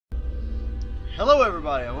Hello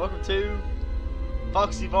everybody and welcome to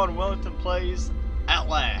Foxin Wellington Plays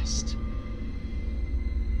Outlast.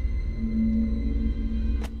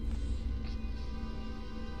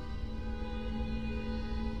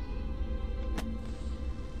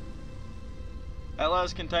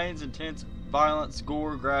 Outlast contains intense violence,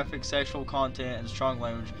 gore, graphic, sexual content, and strong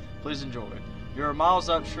language. Please enjoy. You're a Miles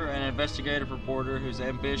Upshur, an investigative reporter whose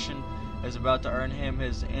ambition is about to earn him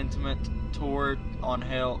his intimate tour of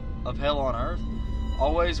hell on Earth.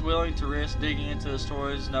 Always willing to risk digging into the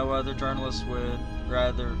stories no other journalist would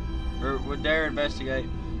dare investigate,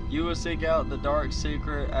 you will seek out the dark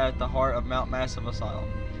secret at the heart of Mount Massive Asylum.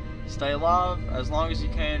 Stay alive as long as you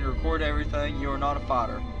can. Record everything. You are not a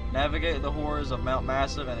fighter. Navigate the horrors of Mount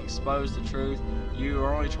Massive and expose the truth.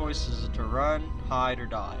 Your only choice is to run, hide, or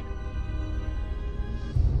die.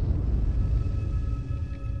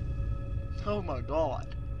 Oh my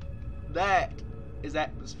god. That is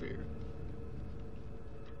atmosphere.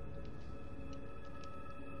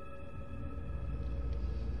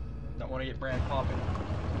 Don't want to get brand popping.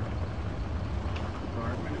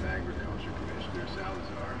 Department of Agriculture Commissioner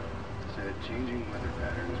Salazar said changing weather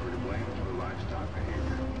patterns were to blame for the livestock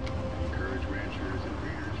behavior. Encourage ranchers and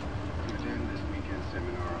breeders to attend this weekend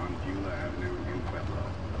seminar on Beulah Avenue in Pueblo.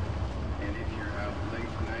 And if you're out late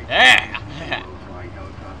tonight, flying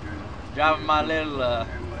helicopters, driving my little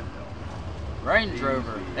Range Rover.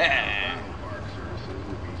 Park services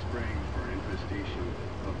will be spraying for infestation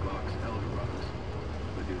of box elder bugs.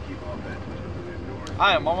 But do keep all pets and children indoors.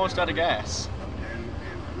 I am almost out of gas. 10 and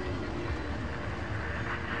 3 in the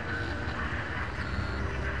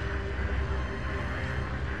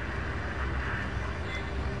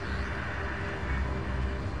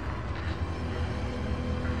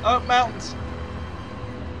AM. Oh, mountains.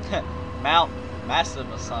 Mount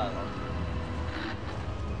Massive Asylum.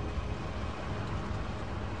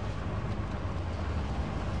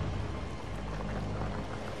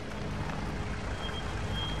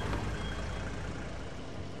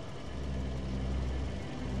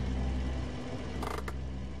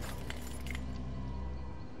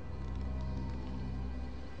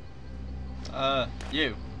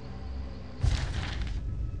 You.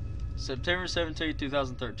 September 17,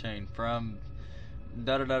 2013, from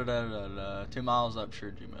 2 miles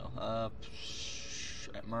Upshur, Gmail.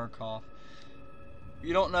 At Murkoff.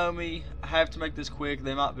 You don't know me. I have to make this quick.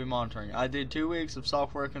 They might be monitoring. I did 2 weeks of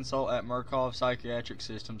software consult at Murkoff Psychiatric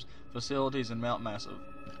Systems facilities in Mount Massive.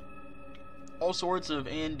 All sorts of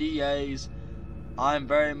NDAs. I'm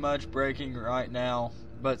very much breaking right now,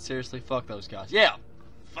 but seriously, fuck those guys. Yeah,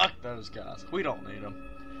 fuck those guys. We don't need them.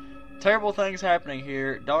 Terrible things happening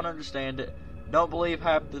here. Don't understand it. Don't believe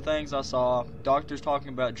half the things I saw. Doctors talking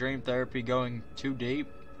about dream therapy going too deep.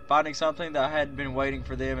 Finding something that had been waiting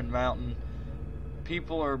for them in mountain.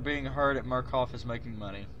 People are being hurt at Murkoff is making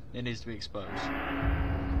money. It needs to be exposed.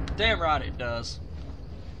 Damn right it does.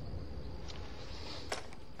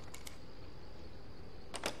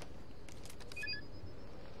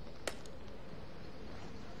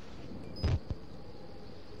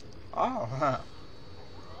 Oh, huh.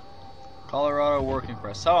 Colorado working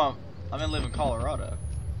press. So I'm gonna live in Colorado.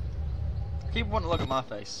 I keep wanting to look at my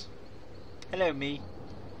face. Hello, me.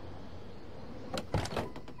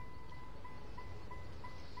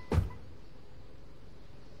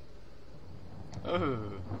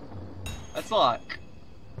 Ooh, that's like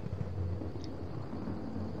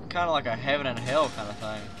kind of like a heaven and hell kind of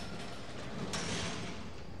thing.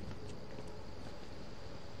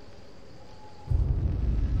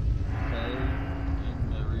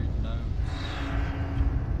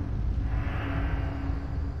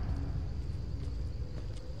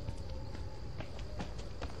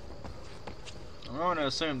 I'm going to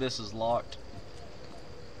assume this is locked.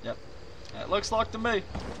 Yep. It looks locked to me.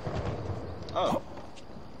 Oh.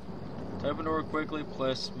 To open door quickly,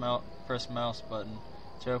 press mouse button.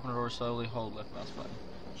 To open the door slowly, hold left mouse button.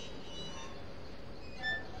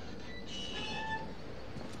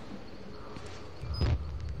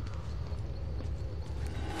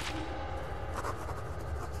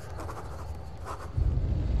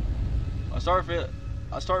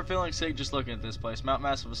 I start feeling sick just looking at this place. Mount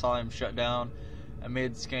Massive Asylum shut down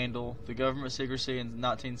amid scandal. The government secrecy in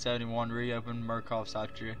 1971 reopened Murkoff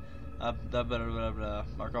Factory.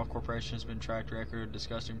 Murkoff Corporation has been tracked record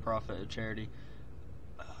disgusting profit of charity,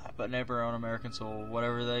 but never on American soil.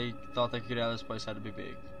 Whatever they thought they could get out of this place had to be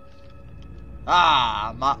big.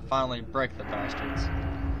 I might finally break the bastards.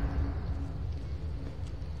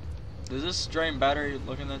 Does this drain battery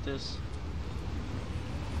looking at this?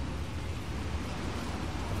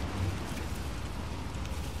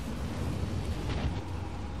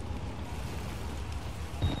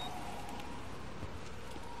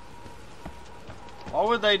 Why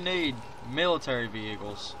would they need military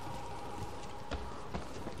vehicles?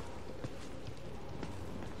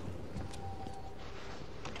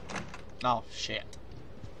 Oh, shit.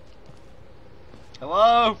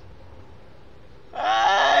 Hello?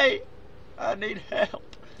 Hey! I need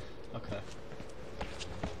help. Okay.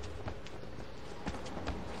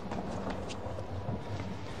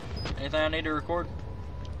 Anything I need to record?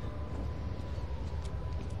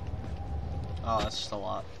 Oh, that's just a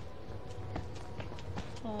lot.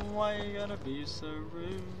 Oh, why you gotta be so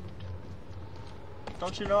rude?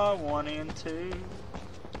 Don't you know I want in too?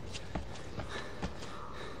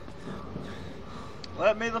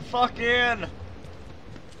 Let me the fuck in!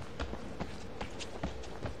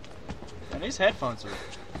 And these headphones are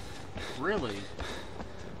really...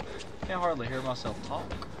 Can't hardly hear myself talk.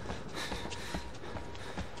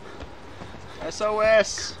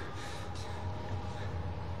 SOS!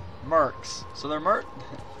 Mercs. So they're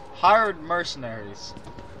hired mercenaries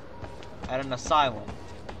at an asylum.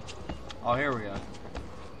 Oh, here we go.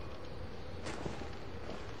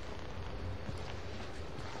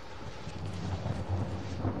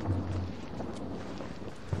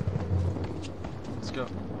 Let's go.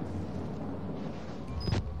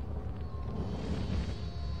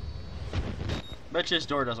 Bet you this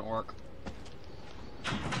door doesn't work.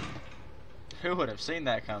 Who would have seen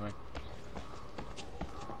that coming?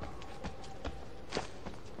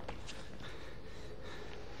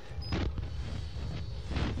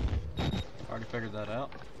 Already figured that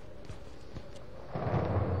out.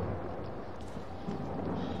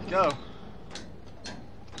 Go.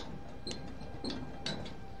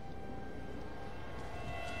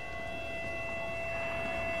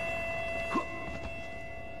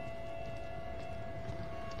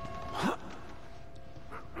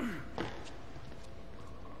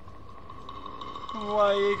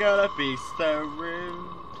 Why you gotta be so rude?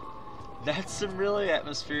 That's some really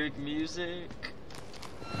atmospheric music.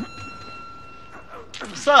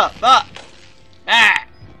 What's up? Ah!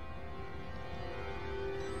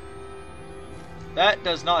 That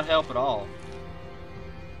does not help at all.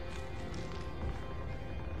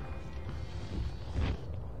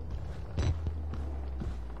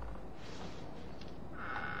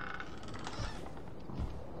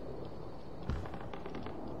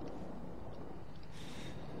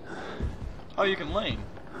 Oh, you can lean.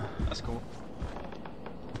 That's cool.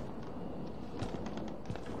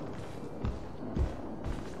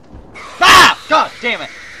 Ah! God damn it!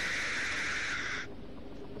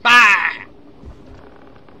 Bah!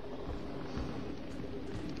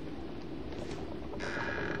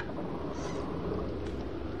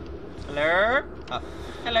 Hello?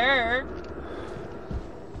 Hello?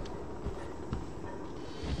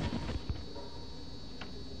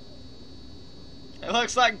 It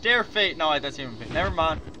looks like deer feet. No, wait, that's human feet. Never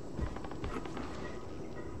mind.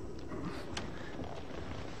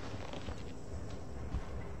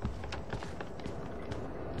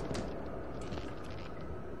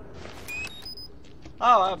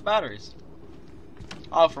 Oh, I have batteries.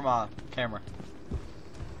 Oh, for my camera.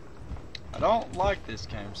 I don't like this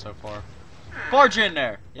game so far. Barge in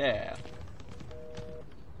there! Yeah.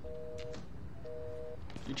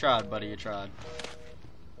 You tried, buddy, you tried.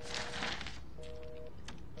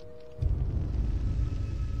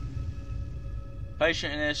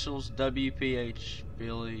 Patient initials WPH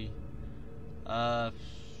Billy.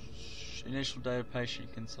 Initial data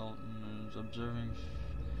patient consultant observing.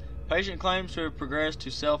 Patient claims to have progressed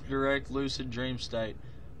to self-direct lucid dream state.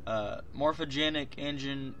 Morphogenic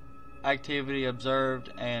engine activity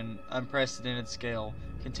observed and unprecedented scale.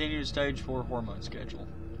 Continued stage 4 hormone schedule.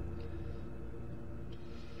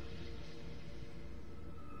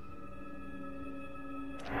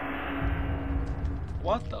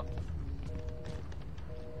 What the?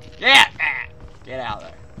 Yeah! Get out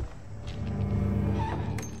of there.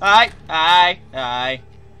 Hi! Hi! Hi!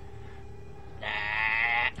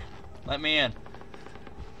 Let me in.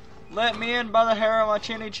 Let me in by the hair on my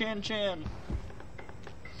chinny chin chin.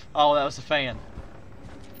 Oh, that was a fan.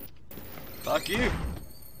 Fuck you.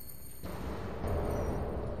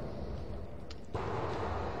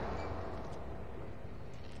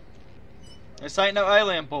 This ain't no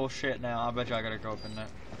alien bullshit now. I bet you I gotta go up in there.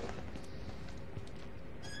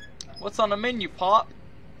 What's on the menu, Pop?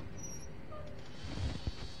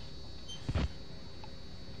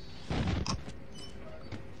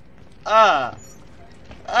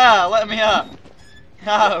 Let me up.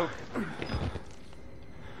 No.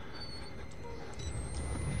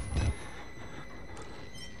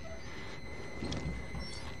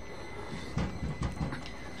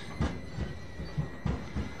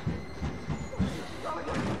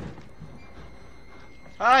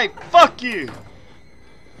 Hey, fuck you.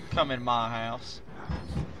 come in my house.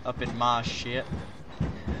 Up in my shit.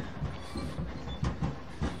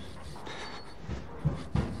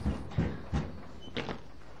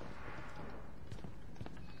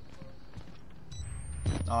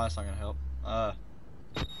 Oh, that's not gonna help.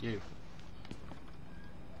 You.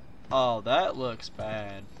 Oh, that looks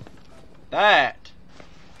bad. That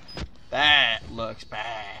looks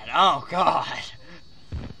bad. Oh God.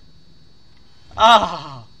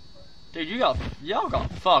 Oh, dude, y'all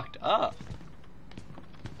got fucked up.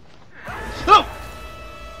 Oh!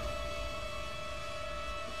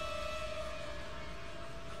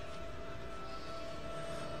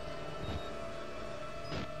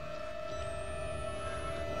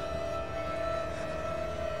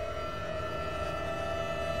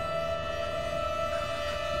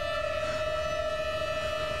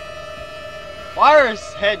 Why is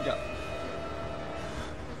his head go?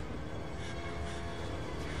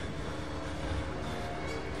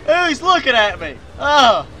 Oh, he's looking at me.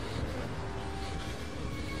 Oh.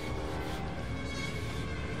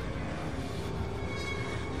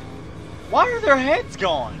 Why are their heads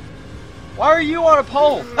gone? Why are you on a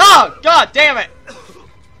pole? Oh, God damn it.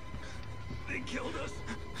 They killed us.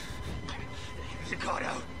 You got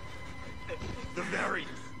out. The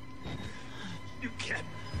variants. You can't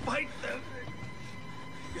fight them.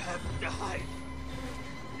 You have to hide.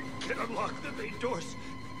 You can unlock the main doors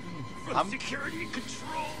from security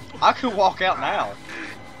control. I could walk out now.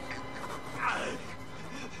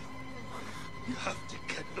 You have to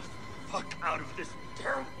get the fuck out of this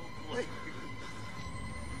terrible place.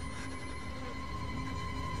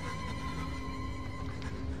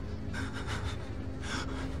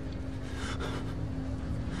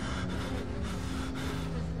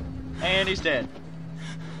 And he's dead.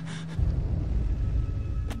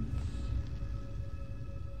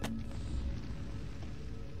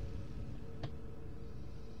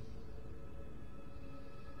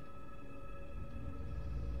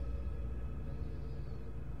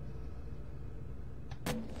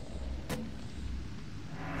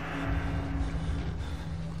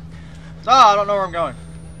 Ah, I don't know where I'm going.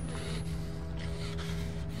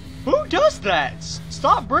 Who does that?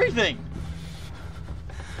 Stop breathing.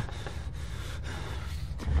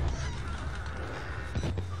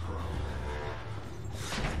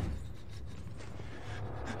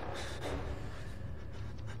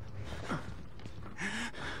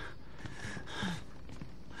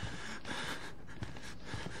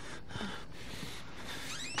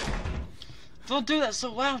 Don't do that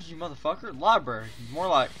so loud, you motherfucker. Library. More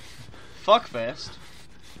like fuckfest.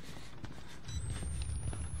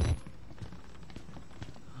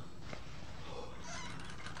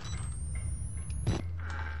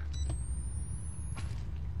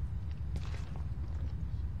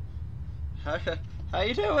 How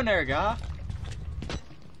you doing there, guy?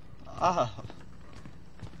 Oh.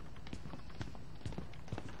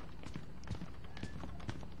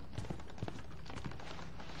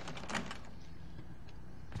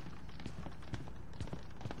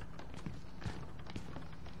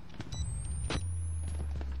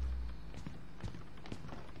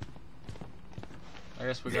 I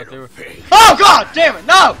guess we got through. Oh God damn it!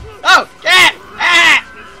 No! No!